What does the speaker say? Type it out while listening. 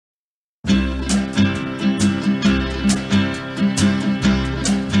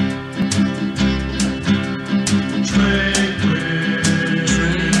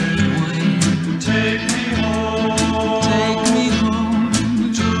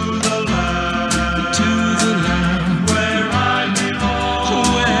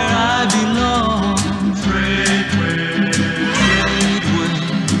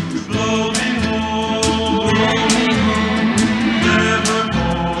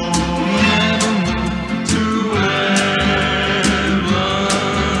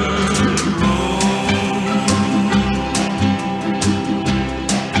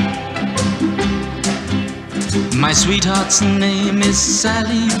sweetheart's name is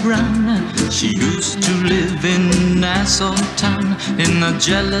Sally Brown. She used to live in Nassau town. In a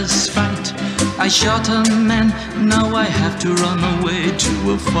jealous fight, I shot a man. Now I have to run away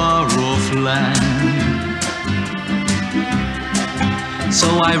to a far-off land.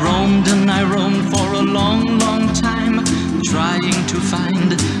 So I roamed and I roamed for a long, long time, trying to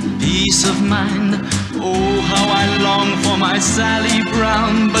find peace of mind. Oh, how I long for my Sally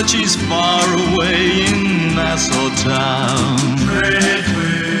Brown, but she's far away in Nassau town. Trade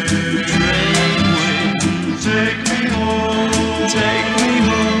wind, take me home,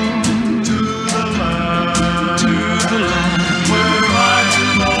 to the land, where I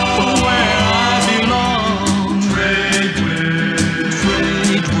belong. Trade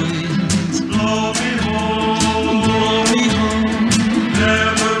winds, blow me home,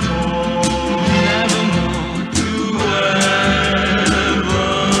 nevermore to ever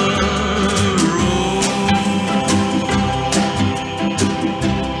roam.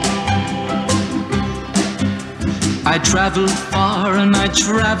 I traveled far and I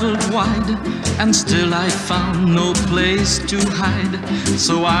traveled wide, and still I found no place to hide.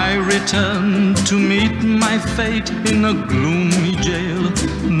 So I returned to meet my fate in a gloomy jail.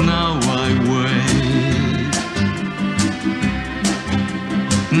 Now I wait.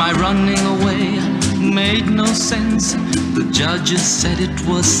 My running away made no sense. The judges said it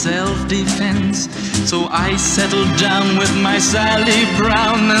was self-defense. So I settled down with my Sally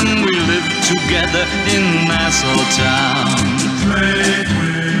Brown, and we lived together in Nassau town. Trade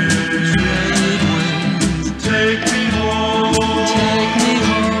winds, take